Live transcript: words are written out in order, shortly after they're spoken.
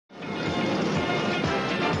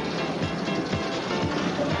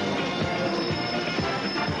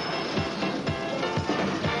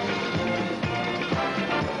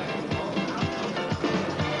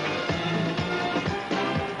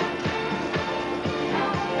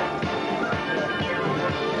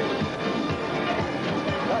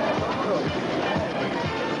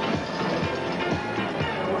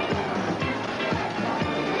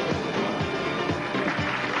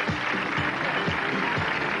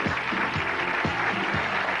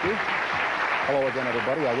Hello again,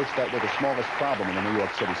 everybody. I wish that were the smallest problem in the New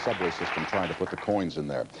York City subway system, trying to put the coins in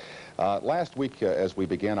there. Last week, as we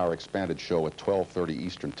began our expanded show at 12:30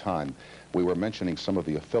 Eastern Time, we were mentioning some of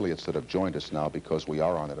the affiliates that have joined us now because we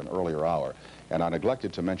are on at an earlier hour. And I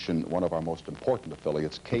neglected to mention one of our most important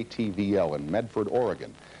affiliates, KTVL in Medford,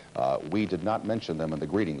 Oregon. We did not mention them in the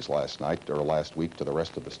greetings last week to the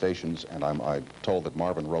rest of the stations, and I'm told that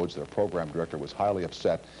Marvin Rhodes, their program director, was highly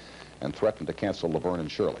upset and threatened to cancel Laverne and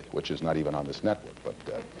Shirley, which is not even on this network.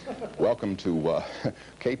 But welcome to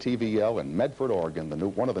KTVL in Medford, Oregon,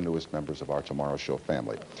 one of the newest members of our Tomorrow Show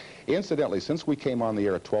family. Incidentally, since we came on the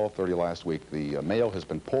air at 12:30 last week, the mail has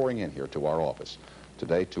been pouring in here to our office.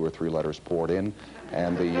 Today, 2 or 3 letters poured in,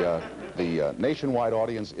 and the nationwide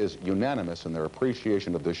audience is unanimous in their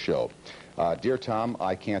appreciation of this show. Dear Tom,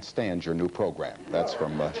 I can't stand your new program. That's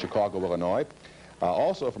from Chicago, Illinois.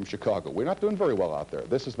 Also from Chicago. We're not doing very well out there.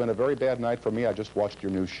 This has been a very bad night for me. I just watched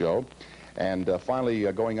your new show. And finally,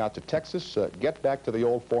 going out to Texas, get back to the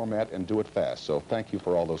old format and do it fast. So thank you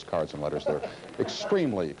for all those cards and letters. They're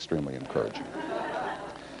extremely, extremely encouraging.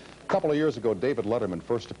 A couple of years ago, David Letterman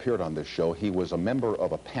first appeared on this show. He was a member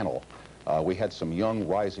of a panel. We had some young,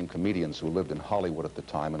 rising comedians who lived in Hollywood at the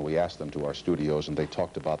time, and we asked them to our studios, and they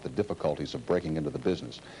talked about the difficulties of breaking into the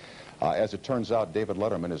business. As it turns out, David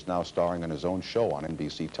Letterman is now starring in his own show on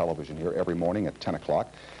NBC television here every morning at 10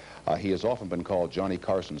 o'clock. He has often been called Johnny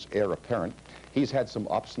Carson's heir apparent. He's had some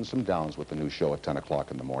ups and some downs with the new show at 10 o'clock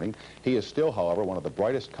in the morning. He is still, however, one of the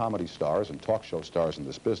brightest comedy stars and talk show stars in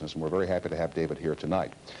this business, and we're very happy to have David here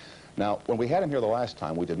tonight. Now, when we had him here the last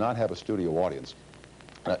time, we did not have a studio audience.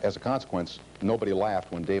 As a consequence, nobody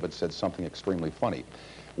laughed when David said something extremely funny.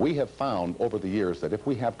 We have found over the years that if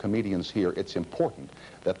we have comedians here, it's important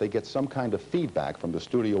that they get some kind of feedback from the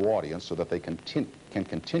studio audience so that they can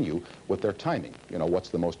continue with their timing. You know, what's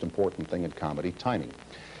the most important thing in comedy? Timing.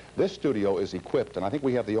 This studio is equipped, and I think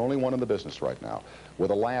we have the only one in the business right now,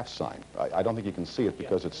 with a laugh sign. I don't think you can see it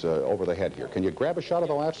because it's over the head here. Can you grab a shot of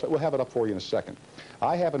the laugh sign? We'll have it up for you in a second.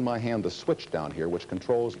 I have in my hand the switch down here which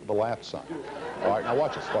controls the laugh sign. All right, now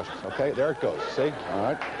watch this, watch this. Okay, there it goes. See? All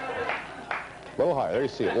right. A little higher. There you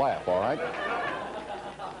see it. Laugh, all right?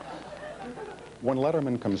 When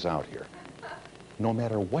Letterman comes out here, no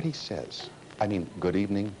matter what he says, I mean, good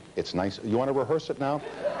evening, it's nice. You want to rehearse it now?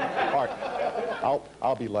 All right.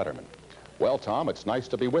 I'll be Letterman. Well, Tom, it's nice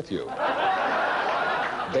to be with you.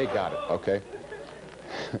 They got it, okay?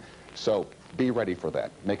 So be ready for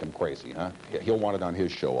that. Make him crazy, huh? He'll want it on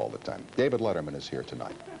his show all the time. David Letterman is here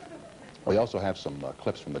tonight. We also have some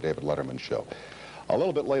clips from the David Letterman show. A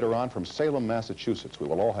little bit later on, from Salem, Massachusetts, we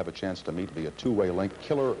will all have a chance to meet via two-way link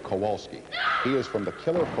Killer Kowalski. He is from the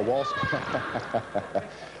Killer Kowalski.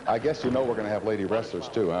 I guess you know we're going to have lady wrestlers,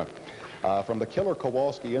 too, huh? From the Killer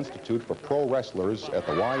Kowalski Institute for Pro Wrestlers at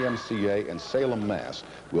the YMCA in Salem, Mass.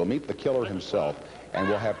 We'll meet the Killer himself, and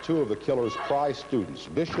we'll have 2 of the Killer's prize students,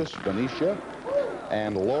 Vicious Venetia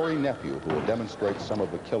and Lori Nephew, who will demonstrate some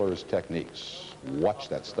of the Killer's techniques. Watch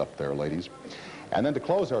that stuff there, ladies. And then to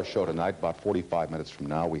close our show tonight, about 45 minutes from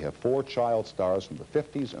now, we have 4 child stars from the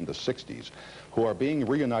 50s and the 60s who are being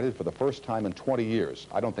reunited for the first time in 20 years.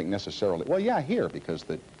 I don't think necessarily, well, yeah, here, because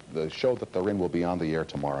the show that they're in will be on the air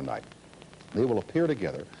tomorrow night. They will appear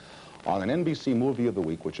together on an NBC movie of the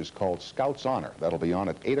week, which is called Scout's Honor. That'll be on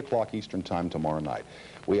at 8 o'clock Eastern Time tomorrow night.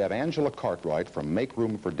 We have Angela Cartwright from Make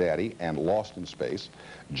Room for Daddy and Lost in Space,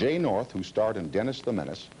 Jay North, who starred in Dennis the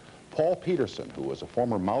Menace, Paul Peterson, who was a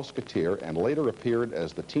former Mouseketeer and later appeared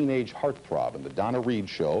as the teenage heartthrob in the Donna Reed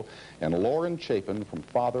Show, and Lauren Chapin from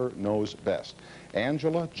Father Knows Best.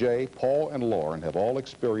 Angela, Jay, Paul, and Lauren have all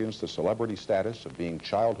experienced the celebrity status of being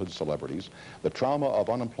childhood celebrities, the trauma of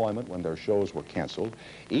unemployment when their shows were canceled.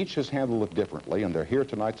 Each has handled it differently, and they're here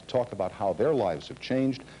tonight to talk about how their lives have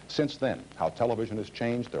changed since then, how television has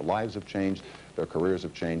changed, their lives have changed, their careers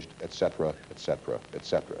have changed, etc., etc.,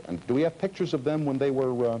 etc. And do we have pictures of them when they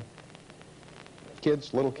were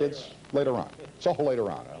kids, little kids? Later on. It's all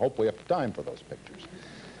later on. I hope we have time for those pictures.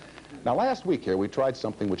 Now, last week here, we tried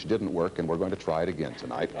something which didn't work, and we're going to try it again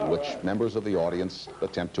tonight, in which members of the audience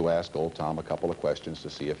attempt to ask old Tom a couple of questions to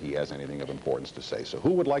see if he has anything of importance to say. So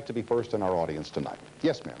who would like to be first in our audience tonight?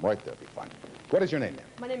 Yes, ma'am, right there, be fine. What is your name, ma'am?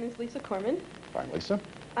 My name is Lisa Corman. Fine, Lisa.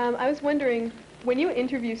 I was wondering, when you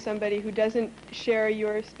interview somebody who doesn't share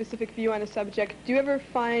your specific view on a subject, do you ever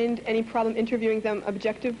find any problem interviewing them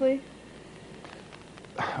objectively?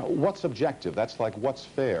 What's objective? That's like what's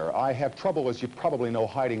fair. I have trouble, as you probably know,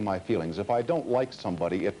 hiding my feelings. If I don't like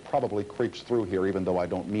somebody, it probably creeps through here even though I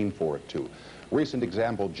don't mean for it to. Recent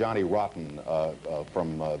example, Johnny Rotten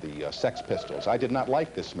from the Sex Pistols. I did not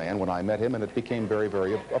like this man when I met him, and it became very,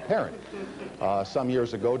 very apparent. Some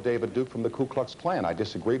years ago, David Duke from the Ku Klux Klan. I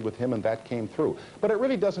disagreed with him, and that came through. But it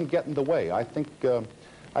really doesn't get in the way. I think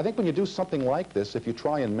when you do something like this, if you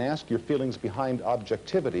try and mask your feelings behind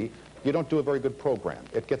objectivity, you don't do a very good program.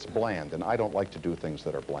 It gets bland, and I don't like to do things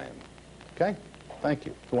that are bland. Okay? Thank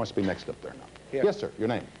you. Who wants to be next up there now? Yeah. Yes, sir. Your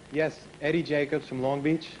name? Yes, Eddie Jacobs from Long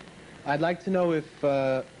Beach. I'd like to know if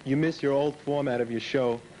you miss your old format of your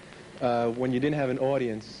show when you didn't have an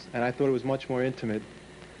audience, and I thought it was much more intimate.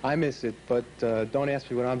 I miss it, but don't ask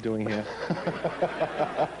me what I'm doing here.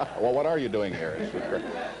 Well, what are you doing here?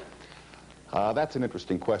 That's an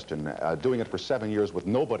interesting question. Doing it for 7 years with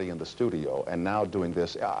nobody in the studio and now doing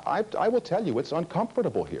this, I will tell you, it's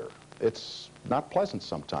uncomfortable here. It's not pleasant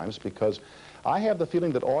sometimes because I have the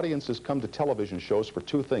feeling that audiences come to television shows for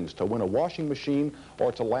two things, to win a washing machine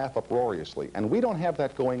or to laugh uproariously. And we don't have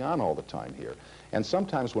that going on all the time here. And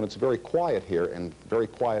sometimes when it's very quiet here and very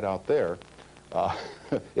quiet out there,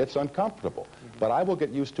 it's uncomfortable. But I will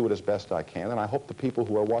get used to it as best I can, and I hope the people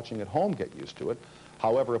who are watching at home get used to it.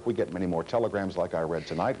 However, if we get many more telegrams like I read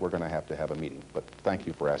tonight, we're going to have a meeting. But thank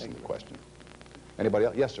you for asking the question. Anybody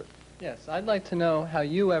else? Yes, sir. Yes, I'd like to know how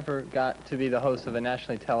you ever got to be the host of a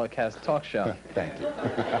nationally telecast talk show. Thank you.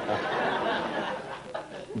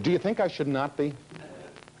 Do you think I should not be?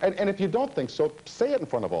 And if you don't think so, say it in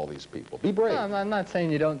front of all these people. Be brave. No, I'm not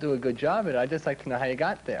saying you don't do a good job at it. I'd just like to know how you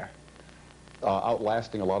got there.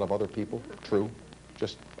 Outlasting a lot of other people, true.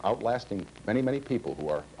 Just outlasting many, many people who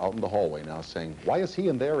are out in the hallway now saying, why is he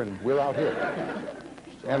in there and we're out here?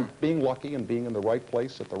 And being lucky and being in the right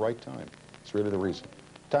place at the right time. It's really the reason.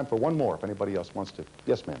 Time for one more if anybody else wants to.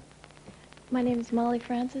 Yes, ma'am. My name is Molly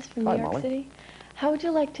Francis from Hi, New York Molly. City. How would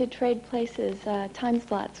you like to trade places, time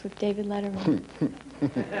slots with David Letterman?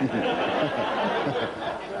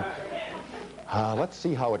 Let's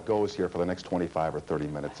see how it goes here for the next 25 or 30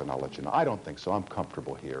 minutes, and I'll let you know. I don't think so. I'm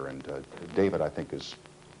comfortable here, and David, I think, is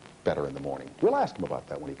better in the morning. We'll ask him about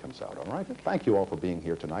that when he comes out, all right? Thank you all for being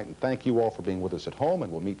here tonight, and thank you all for being with us at home,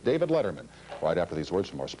 and we'll meet David Letterman right after these words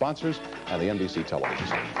from our sponsors and the NBC television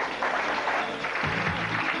station.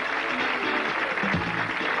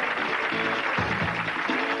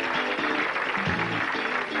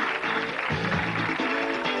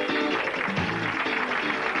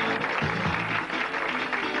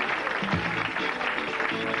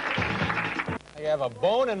 I have a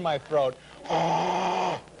bone in my throat.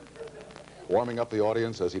 Warming up the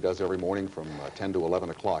audience as he does every morning from 10 to 11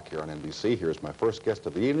 o'clock here on NBC. Here's my first guest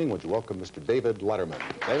of the evening. Would you welcome Mr. David Letterman?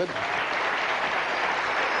 David?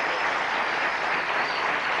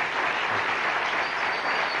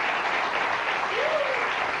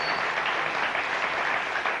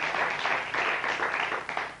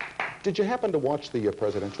 Did you happen to watch the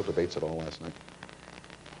presidential debates at all last night?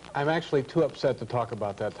 I'm actually too upset to talk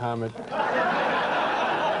about that, Tom.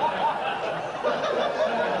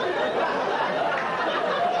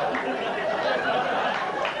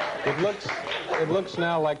 It looks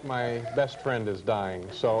now like my best friend is dying,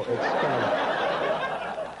 so it's kind of...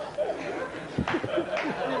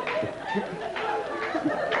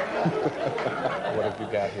 What have you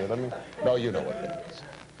got here? Let me... No, you know what it is.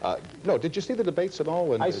 No, did you see the debates at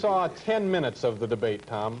all? I saw 10 minutes of the debate,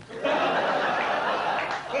 Tom.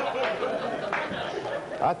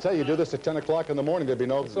 I'll tell you, do this at 10 o'clock in the morning, there'd be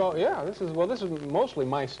no... So, yeah, this is mostly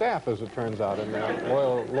my staff, as it turns out, and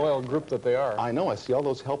the loyal group that they are. I know, I see all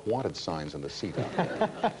those help wanted signs in the seat out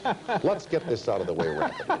there. Let's get this out of the way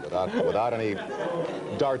rapidly, without any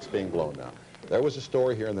darts being blown now. There was a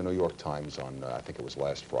story here in the New York Times on, I think it was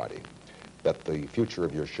last Friday, that the future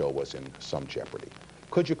of your show was in some jeopardy.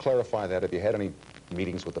 Could you clarify that? Have you had any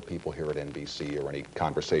meetings with the people here at NBC or any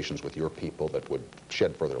conversations with your people that would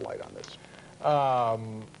shed further light on this?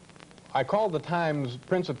 I called the Times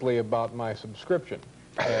principally about my subscription,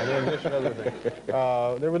 and in addition to other things.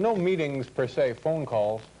 There were no meetings per se, phone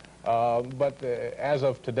calls, but as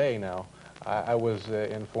of today now, I was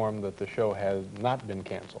informed that the show has not been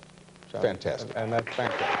canceled. So, Fantastic. And that's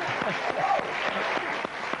fantastic.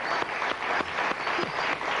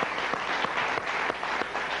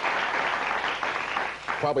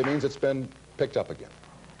 Probably means it's been picked up again.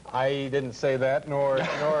 I didn't say that, nor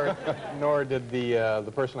did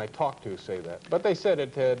the person I talked to say that. But they said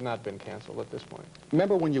it had not been canceled at this point.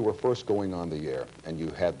 Remember when you were first going on the air and you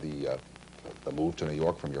had the move to New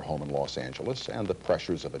York from your home in Los Angeles and the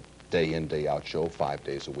pressures of a day-in, day-out show 5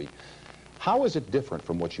 days a week? How is it different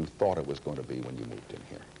from what you thought it was going to be when you moved in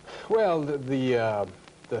here? Well, the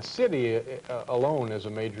city alone is a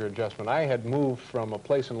major adjustment. I had moved from a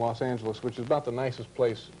place in Los Angeles, which is about the nicest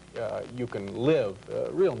place you can live,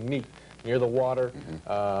 real neat, near the water,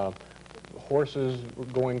 horses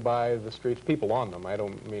going by the streets, people on them. I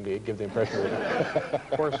don't mean to give the impression that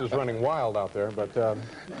horses running wild out there, but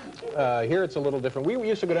here it's a little different. We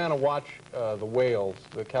used to go down and watch the whales,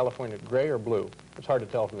 the California gray or blue. It's hard to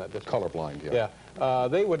tell from that distance. Colorblind, yeah. Yeah.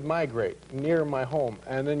 They would migrate near my home,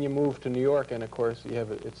 and then you move to New York, and of course you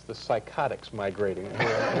have it's the psychotics migrating.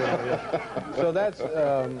 So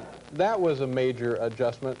that was a major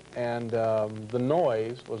adjustment, and the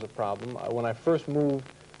noise was a problem. When I first moved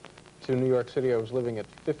to New York City, I was living at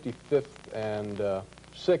 55th and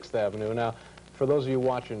 6th Avenue. Now, for those of you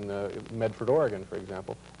watching Medford, Oregon, for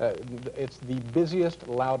example, it's the busiest,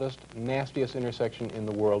 loudest, nastiest intersection in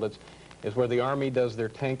the world. It's where the Army does their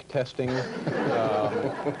tank testing,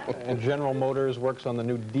 and General Motors works on the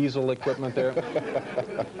new diesel equipment there.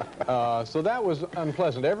 So that was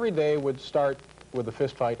unpleasant. Every day would start with a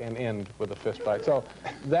fist fight and end with a fist fight. So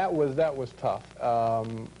that was tough.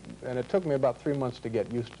 And it took me about 3 months to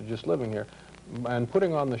get used to just living here. And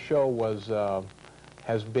putting on the show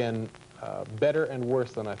has been better and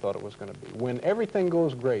worse than I thought it was going to be. When everything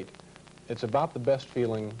goes great, it's about the best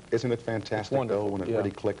feeling. Isn't it fantastic, though, when it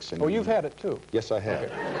really clicks? And you've had it, too. Yes, I have.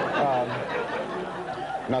 Okay.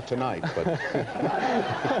 Not tonight, but...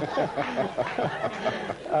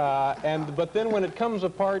 But then when it comes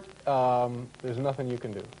apart, there's nothing you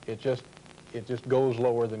can do. It just goes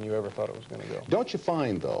lower than you ever thought it was going to go. Don't you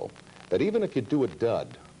find, though, that even if you do a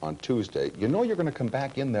dud on Tuesday, you know you're going to come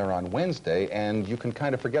back in there on Wednesday, and you can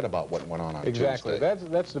kind of forget about what went on Exactly. Tuesday.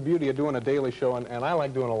 That's the beauty of doing a daily show, and I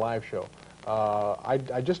like doing a live show.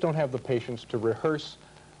 I just don't have the patience to rehearse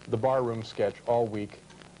the barroom sketch all week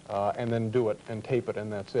and then do it and tape it,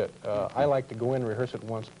 and that's it. I like to go in, rehearse it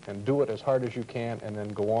once, and do it as hard as you can, and then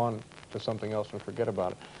go on to something else and forget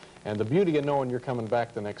about it. And the beauty of knowing you're coming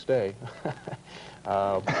back the next day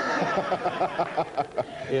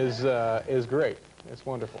is great. It's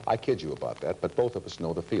wonderful. I kid you about that, but both of us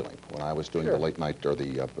know the feeling. When I was doing the late night or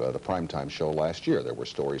the primetime show last year, there were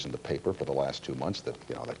stories in the paper for the last 2 months that,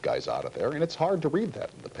 you know, that guy's out of there, and it's hard to read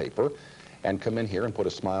that in the paper and come in here and put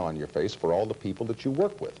a smile on your face for all the people that you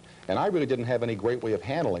work with. And I really didn't have any great way of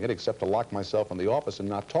handling it except to lock myself in the office and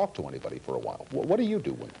not talk to anybody for a while. What do you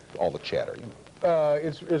do when all the chatter? You know?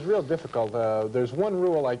 It's real difficult. There's one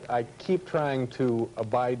rule I keep trying to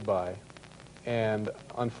abide by, and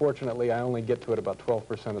unfortunately I only get to it about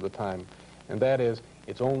 12% of the time, and that is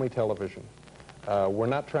it's only television. We're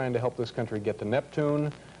not trying to help this country get to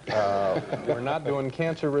Neptune. We're not doing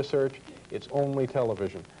cancer research. It's only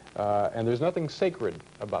television. And there's nothing sacred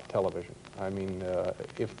about television. I mean,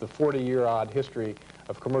 if the 40-year-odd history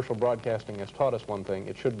of commercial broadcasting has taught us one thing,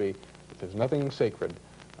 it should be that there's nothing sacred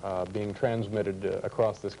being transmitted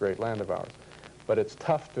across this great land of ours. But it's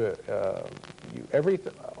tough to,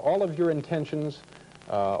 all of your intentions,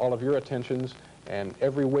 all of your attentions, and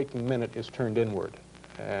every waking minute is turned inward.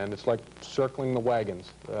 And it's like circling the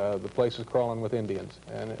wagons. The place is crawling with Indians.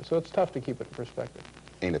 And so it's tough to keep it in perspective.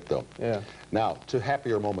 Ain't it, though? Yeah. Now, to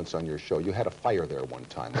happier moments on your show, you had a fire there one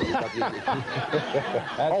time. Right.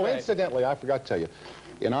 Incidentally, I forgot to tell you,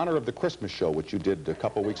 in honor of the Christmas show, which you did a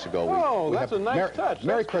couple weeks ago. Oh, that's a nice touch.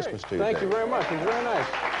 Merry Christmas to you. Thank you very much. It's very nice.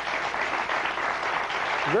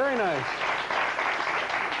 Very nice.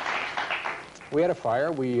 We had a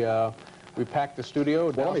fire. We packed the studio.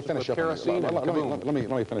 Well, let me finish up. Kerosene and let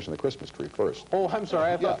me finish on the Christmas tree first. Oh, I'm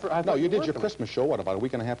sorry. I thought no, you did your Christmas show, what, about a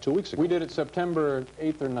week and a half, 2 weeks ago? We did it September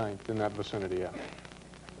 8th or 9th in that vicinity, yeah.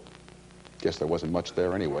 Guess there wasn't much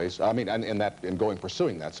there anyways. I mean, in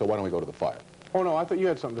pursuing that, so why don't we go to the fire? Oh, no, I thought you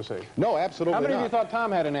had something to say. No, absolutely not. How many of you thought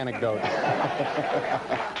Tom had an anecdote?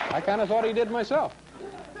 I kind of thought he did myself.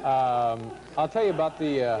 I'll tell you about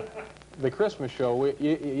the Christmas show.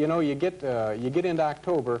 You know, you get into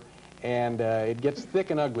October, and it gets thick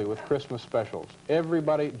and ugly with Christmas specials.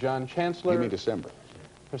 Everybody, John Chancellor... You mean December?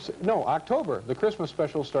 No, October. The Christmas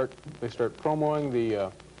specials they start promoting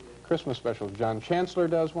the Christmas specials. John Chancellor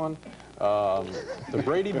does one. The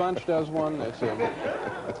Brady Bunch does one. It's,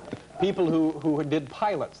 people who did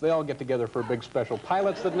pilots, they all get together for a big special.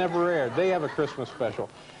 Pilots that never aired, they have a Christmas special.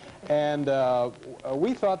 And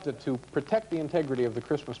we thought that to protect the integrity of the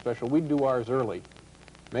Christmas special, we'd do ours early.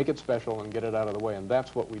 Make it special and get it out of the way, and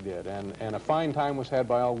that's what we did. And a fine time was had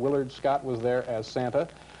by all. Willard Scott was there as Santa.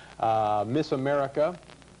 Miss America.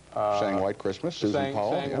 Sang White Christmas, Susan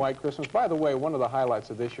Powell. Sang White Christmas. By the way, one of the highlights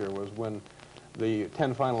of this year was when the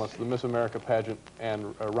 10 finalists, the Miss America pageant,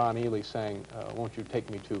 and Ron Ely sang, "Won't You Take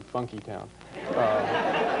Me to Funky Town."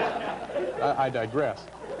 I digress.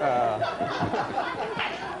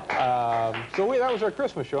 So that was our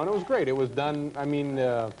Christmas show, and it was great. It was done, I mean,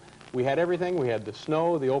 we had everything. We had the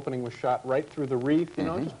snow. The opening was shot right through the wreath, you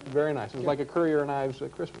know, just very nice. It was like a Currier and Ives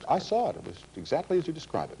Christmas. I saw it. It was exactly as you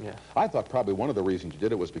described it. Yeah. I thought probably one of the reasons you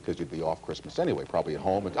did it was because you'd be off Christmas anyway, probably at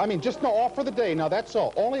home. I mean, just no, off for the day. Now, that's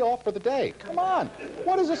all. Only off for the day. Come on.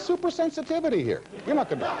 What is a super sensitivity here? You're not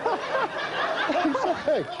going to...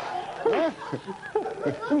 Hey.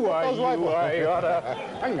 Why, you oughta...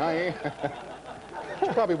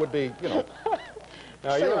 Probably would be, you know...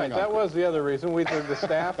 No, you're right. That was the other reason. The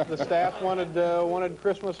staff wanted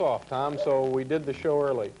Christmas off, Tom, so we did the show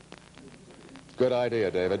early. Good idea,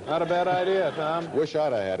 David. Not a bad idea, Tom. Wish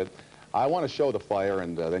I'd have had it. I want to show the fire,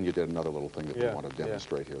 and then you did another little thing that we want to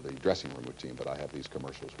demonstrate here, the dressing room routine, but I have these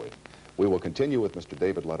commercials waiting. We will continue with Mr.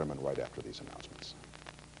 David Letterman right after these announcements.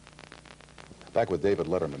 Back with David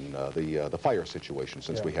Letterman, the fire situation,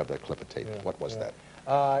 since we have that clip of tape. What was that?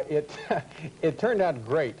 It turned out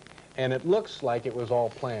great. And it looks like it was all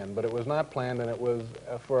planned, but it was not planned, and it was,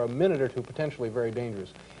 for a minute or two, potentially very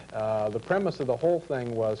dangerous. The premise of the whole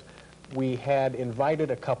thing was we had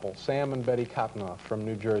invited a couple, Sam and Betty Cottonoff from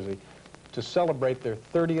New Jersey, to celebrate their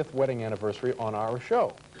 30th wedding anniversary on our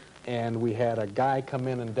show. And we had a guy come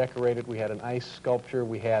in and decorate it. We had an ice sculpture.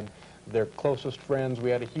 We had their closest friends. We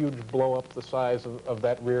had a huge blow-up the size of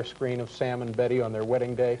that rear screen of Sam and Betty on their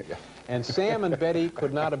wedding day. And Sam and Betty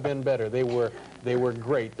could not have been better. They were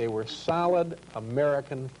great. They were solid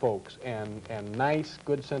American folks and nice,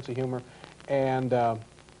 good sense of humor. And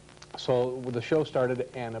so the show started,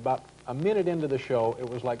 and about a minute into the show, it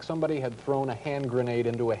was like somebody had thrown a hand grenade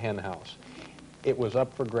into a hen house. It was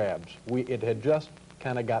up for grabs. It had just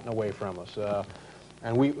kind of gotten away from us.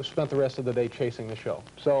 And we spent the rest of the day chasing the show.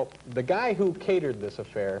 So the guy who catered this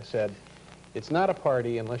affair said, it's not a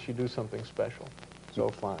party unless you do something special. So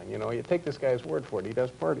fine, you know, you take this guy's word for it. He does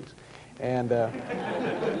parties. And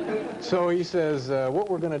so he says, what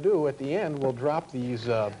we're going to do at the end, we'll drop these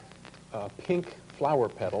pink flower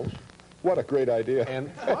petals. What a great idea.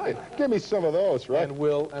 And fine. Give me some of those, right? And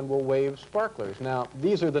we'll wave sparklers. Now,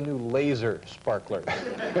 these are the new laser sparklers.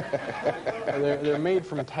 They're made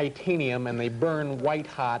from titanium, and they burn white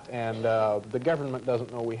hot, and the government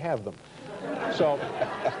doesn't know we have them. So,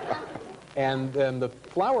 and then the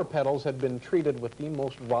flower petals had been treated with the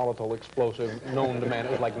most volatile explosive known to man.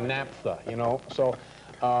 It was like naphtha, you know. So,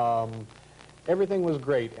 everything was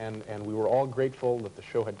great, and we were all grateful that the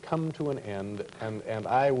show had come to an end, and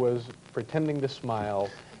I was pretending to smile,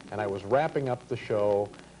 and I was wrapping up the show,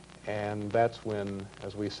 and that's when,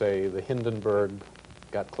 as we say, the Hindenburg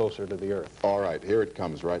got closer to the earth. All right, here it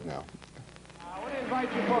comes right now. I want to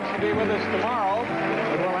invite you folks to be with us tomorrow.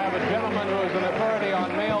 We'll have a gentleman who is an authority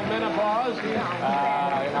on male menopause.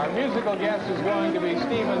 Our musical guest is going to be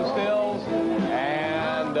Stephen Stills,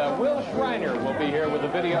 and Will Schreiner will be here with the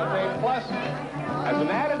videotape. Plus, as an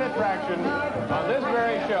added attraction, on this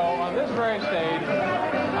very show, on this very stage,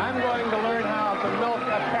 I'm going to learn how to milk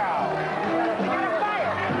a cow.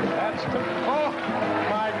 That's, oh,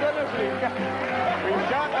 my goodness, we've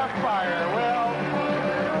got a fire. Well,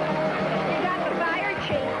 You got the fire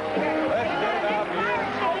chief. let's get it up here.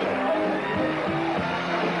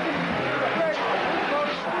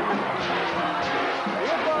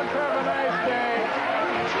 You folks have a nice day.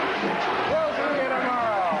 We'll see you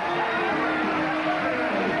tomorrow.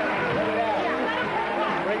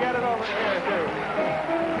 We got it over here, too.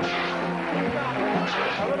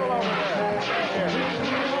 A little over there. Here.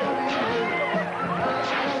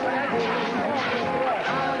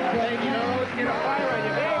 You know, let's get a fire on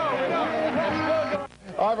you.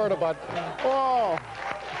 I've heard about... Oh!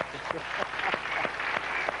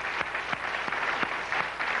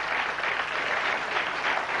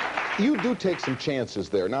 You do take some chances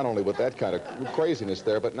there, not only with that kind of craziness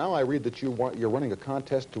there, but now I read that you're running a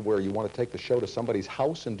contest to where you want to take the show to somebody's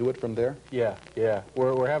house and do it from there? Yeah.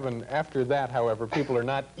 We're having, after that, however, people are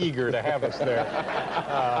not eager to have us there.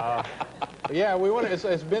 Yeah, we want to,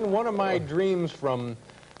 it's been one of my dreams from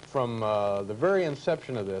the very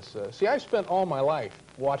inception of this. See, I've spent all my life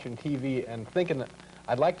watching TV and thinking that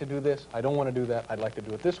I'd like to do this, I don't want to do that, I'd like to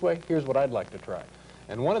do it this way, here's what I'd like to try.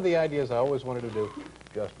 And one of the ideas I always wanted to do,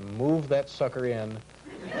 just move that sucker in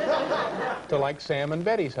to like Sam and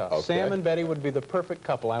Betty's house. Okay. Sam and Betty would be the perfect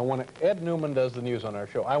couple. Ed Newman does the news on our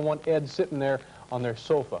show. I want Ed sitting there on their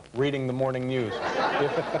sofa reading the morning news.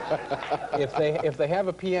 If they have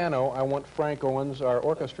a piano, I want Frank Owens, our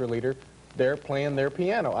orchestra leader, there playing their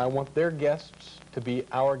piano. I want their guests to be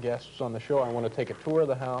our guests on the show. I want to take a tour of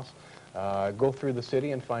the house. go through the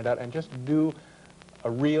city and find out, and just do a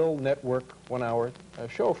real network 1-hour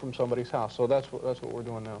show from somebody's house. So that's what we're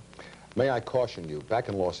doing now. May I caution you, back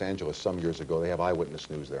in Los Angeles some years ago, they have eyewitness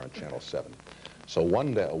news there on Channel 7. So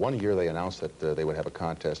one year they announced that they would have a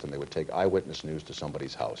contest and they would take eyewitness news to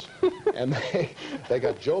somebody's house. And they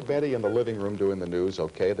got Joe Benty in the living room doing the news,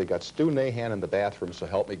 okay? They got Stu Nahan in the bathroom, so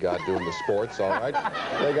help me God, doing the sports, all right?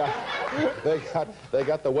 They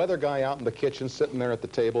got the weather guy out in the kitchen sitting there at the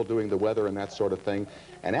table doing the weather and that sort of thing.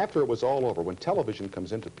 And after it was all over, when television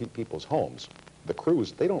comes into people's homes, the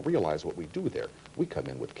crews, they don't realize what we do there. We come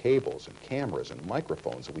in with cables and cameras and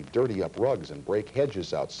microphones, and we dirty up rugs and break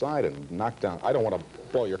hedges outside and knock down... I don't want to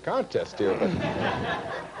blow your contest here, but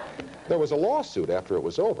there was a lawsuit after it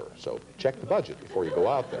was over, so check the budget before you go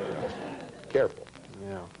out there. Careful.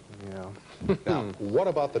 Yeah. Now, what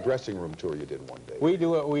about the dressing room tour you did one day? We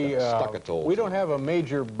do it. We don't have a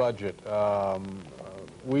major budget.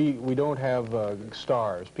 We don't have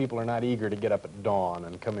stars. People are not eager to get up at dawn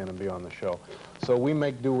and come in and be on the show. So we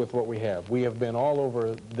make do with what we have. We have been all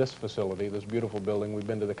over this facility, this beautiful building. We've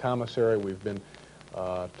been to the commissary. We've been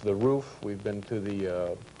to the roof. We've been to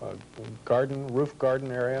the roof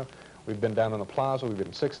garden area. We've been down on the plaza. We've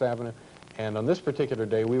been to 6th Avenue. And on this particular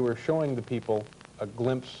day, we were showing the people a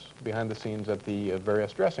glimpse behind the scenes at the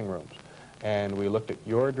various dressing rooms. And we looked at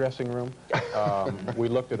your dressing room. We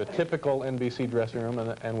looked at a typical NBC dressing room,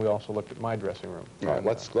 and we also looked at my dressing room. All right,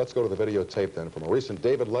 let's go to the videotape then. From a recent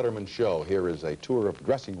David Letterman show, here is a tour of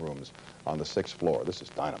dressing rooms on the 6th floor. This is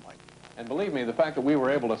dynamite. And believe me, the fact that we were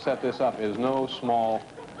able to set this up is no small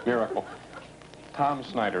miracle. Tom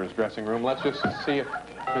Snyder's dressing room. Let's just see if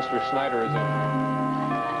Mr. Snyder is in.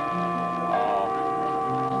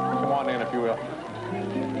 Come on in, if you will.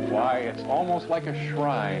 Why, it's almost like a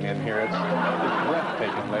shrine in here. It's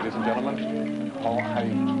breathtaking, ladies and gentlemen. Oh,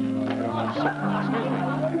 excuse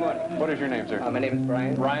me. What is your name, sir? My name is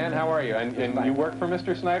Brian. Brian, how are you? And you work for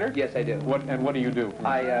Mr. Snyder? Yes, I do. What do you do?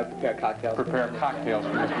 I prepare cocktails. Prepare cocktails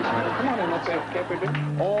for Mr. Snyder. Come on in, let's see.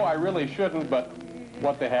 Oh, I really shouldn't, but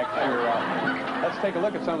what the heck. Let's take a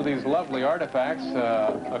look at some of these lovely artifacts.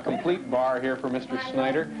 A complete bar here for Mr.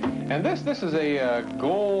 Snyder. And this is a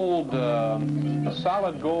gold, a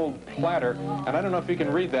solid gold platter. And I don't know if you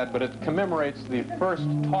can read that, but it commemorates the first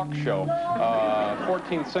talk show,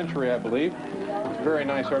 14th century, I believe. Very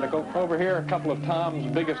nice article. Over here, a couple of Tom's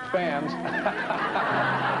biggest fans.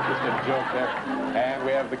 Just a joke there. And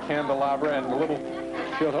we have the candelabra and the little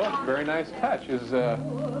shield. Oh, very nice touch.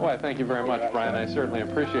 Why, thank you very much, Brian. I certainly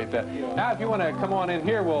appreciate that. Now, if you want to come on in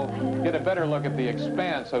here, we'll get a better look at the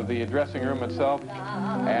expanse of the dressing room itself.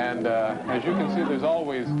 And as you can see, there's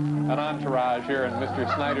always an entourage here in Mr.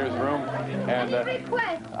 Snyder's room. And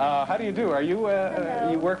how do you do? Are you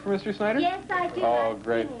you work for Mr. Snyder? Yes, I do. Oh,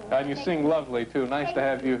 great. And you sing lovely, too. Nice to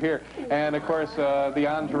have you here. And, of course, the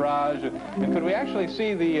entourage. And could we actually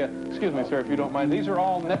see the, excuse me, sir, if you don't mind, these are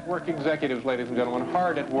all network executives, ladies and gentlemen,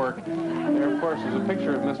 hard at work. There, of course, is a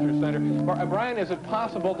picture of Mr. Snyder. Brian, is it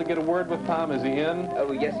possible to get a word with Tom? Is he in?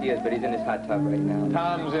 Oh, yes, he is, but he's in his hot tub right now.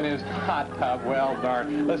 Tom's in his hot tub. Well,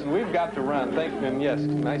 darn. Listen, we've got to run. Thank you. And yes,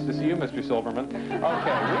 nice to see you, Mr. Silverman. Okay, we've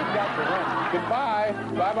got to run. Goodbye.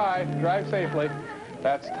 Bye-bye. Drive safely.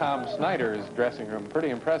 That's Tom Snyder's dressing room. Pretty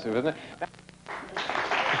impressive, isn't it?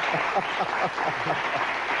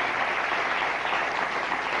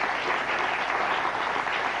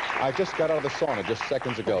 I just got out of the sauna just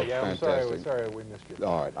seconds ago. Yeah, Fantastic. sorry we missed you.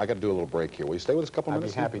 All right, I got to do a little break here. Will you stay with us a couple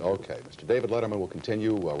minutes? I'd be happy to. Okay, Mr. David Letterman will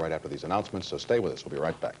continue right after these announcements, so stay with us. We'll be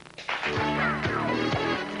right back.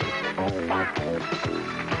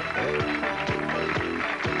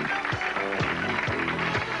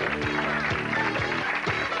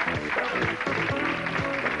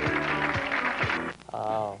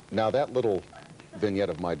 Now, that little vignette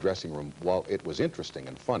of my dressing room, while it was interesting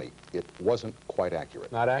and funny, it wasn't quite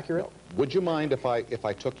accurate. Not accurate? No. Would you mind if I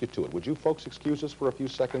took you to it? Would you folks excuse us for a few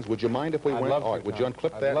seconds? Would you mind if we went? Love All right, would you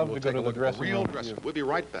unclip that? I'd love and we'll to go take to a the look at dressing real room. dressing room. We'll be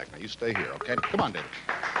right back. Now, you stay here, okay? Come on, David.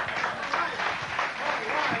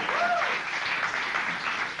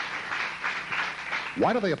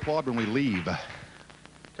 Why do they applaud when we leave?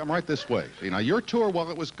 Come right this way. See, now, your tour,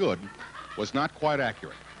 while it was good, was not quite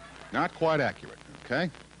accurate. Not quite accurate,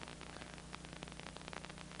 okay?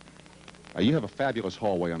 Now, you have a fabulous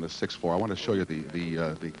hallway on the 6th floor. I want to show you the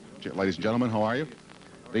ladies and gentlemen, how are you?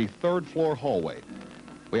 The 3rd floor hallway.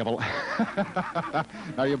 We have a...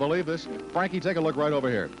 Now, you believe this? Frankie, take a look right over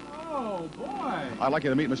here. Oh, Oh, boy. I'd like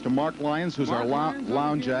you to meet Mr. Mark Lyons, who's our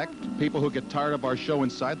lounge act. People who get tired of our show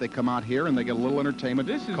inside, they come out here and they get a little entertainment.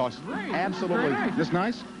 This is great. Absolutely. This is very nice. This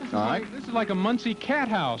nice? All right. This is like a Muncie cat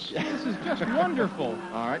house. This is just wonderful.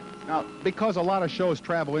 All right. Now, because a lot of shows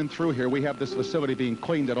travel in through here, we have this facility being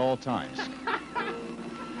cleaned at all times.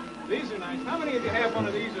 These are nice. How many of you have one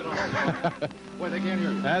of these at home? Boy, they can't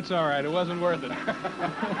hear you. That's all right. It wasn't worth it.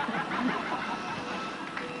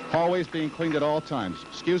 Hallways being cleaned at all times.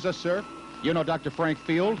 Excuse us, sir. You know Dr. Frank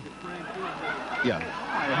Field? Yeah.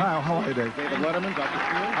 Hi, how are you, Dave? David Letterman, Dr.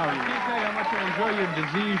 Field. I can't tell you how much I enjoy your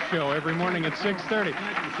disease show every morning at 6:30.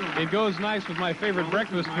 It goes nice with my favorite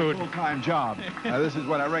breakfast food. Full-time job. This is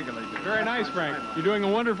what I regularly do. Very nice, Frank. You're doing a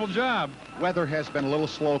wonderful job. Weather has been a little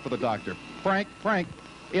slow for the doctor. Frank,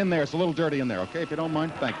 in there. It's a little dirty in there, okay? If you don't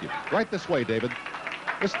mind, thank you. Right this way, David.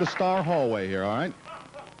 This is the star hallway here, all right?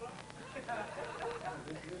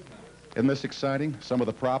 Isn't this exciting? Some of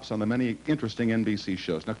the props on the many interesting NBC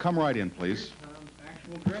shows. Now, come right in, please.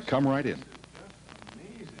 Come right in.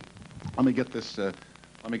 Let me get this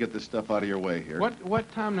stuff out of your way here.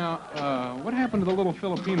 What, Tom, now, what happened to the little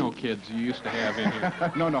Filipino kids you used to have in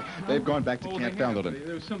here? No, they've gone back to Camp Pendleton.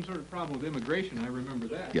 There was some sort of problem with immigration, I remember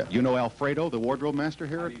that. Yeah, you know Alfredo, the wardrobe master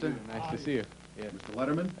here at... Nice to see you. Yeah. Mr.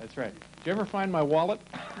 Letterman? That's right. Did you ever find my wallet?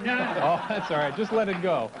 No. Oh, that's all right. Just let it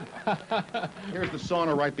go. Here's the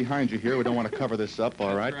sauna right behind you here. We don't want to cover this up,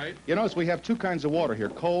 all right? That's right. You notice we have two kinds of water here,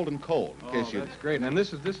 cold and cold. In case you... That's great. And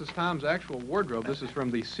this is Tom's actual wardrobe. This is from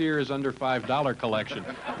the Sears under $5 collection.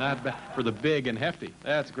 Not for the big and hefty.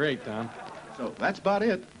 That's great, Tom. So that's about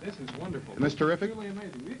it. This is wonderful. Isn't this terrific? Really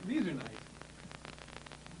amazing. These are nice.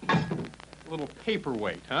 A little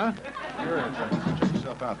paperweight, huh? Sure. Check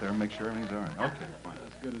yourself out there and make sure everything's all right. Okay, fine.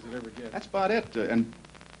 As good as it ever gets. That's about it. And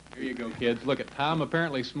Here you go, kids. Look at Tom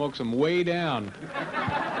apparently smokes them way down.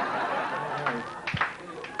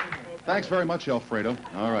 thanks very much, Alfredo.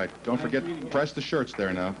 All right. Don't forget, press the shirts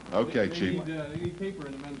there now. Okay, Chief. They need paper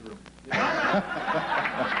in the men's room.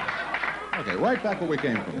 Okay, right back where we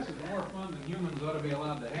came from. This is more fun than humans ought to be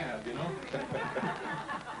allowed to have, you know?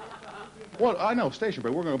 Well, I know, station,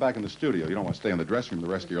 but we're going to go back in the studio. You don't want to stay in the dressing room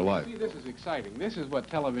the rest of your life. See, this is exciting. This is what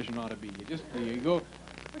television ought to be. You go,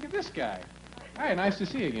 look at this guy. Hi, nice to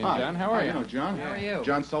see you again, Hi. John. How are you? You know John. How are you?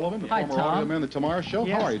 John Sullivan, the Hi, former Tom. audio man of the Tomorrow Show.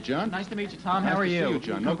 Yes. How are you, John? Nice to meet you, Tom. Nice How are to you? see you,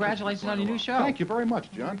 John. Congratulations on your new show. Thank you very much,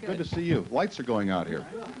 John. Good to see you. Lights are going out here.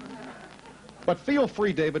 But feel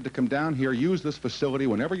free, David, to come down here. Use this facility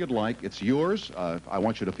whenever you'd like. It's yours. I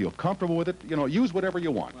want you to feel comfortable with it. You know, use whatever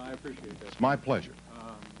you want. Well, I appreciate that. It's my pleasure.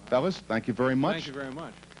 Fellas, thank you very much. Thank you very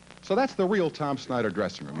much. So that's the real Tom Snyder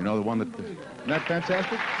dressing room. You know, the one that... Isn't that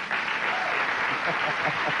fantastic?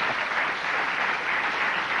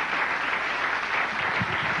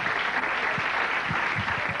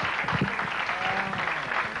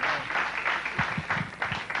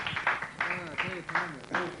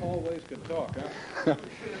 Hallways can talk, huh?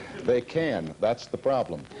 They can. That's the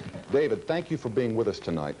problem. David, thank you for being with us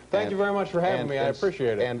tonight. Thank you very much for having me. I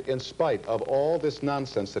appreciate it. And in spite of all this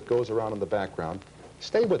nonsense that goes around in the background,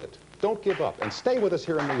 stay with it. Don't give up. And stay with us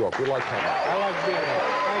here in New York. We like having you. I like being here.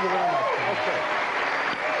 Thank you very much. Okay.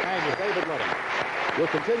 Thank you, David Letterman. We'll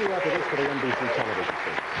continue after this for the NBC television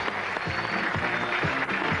station.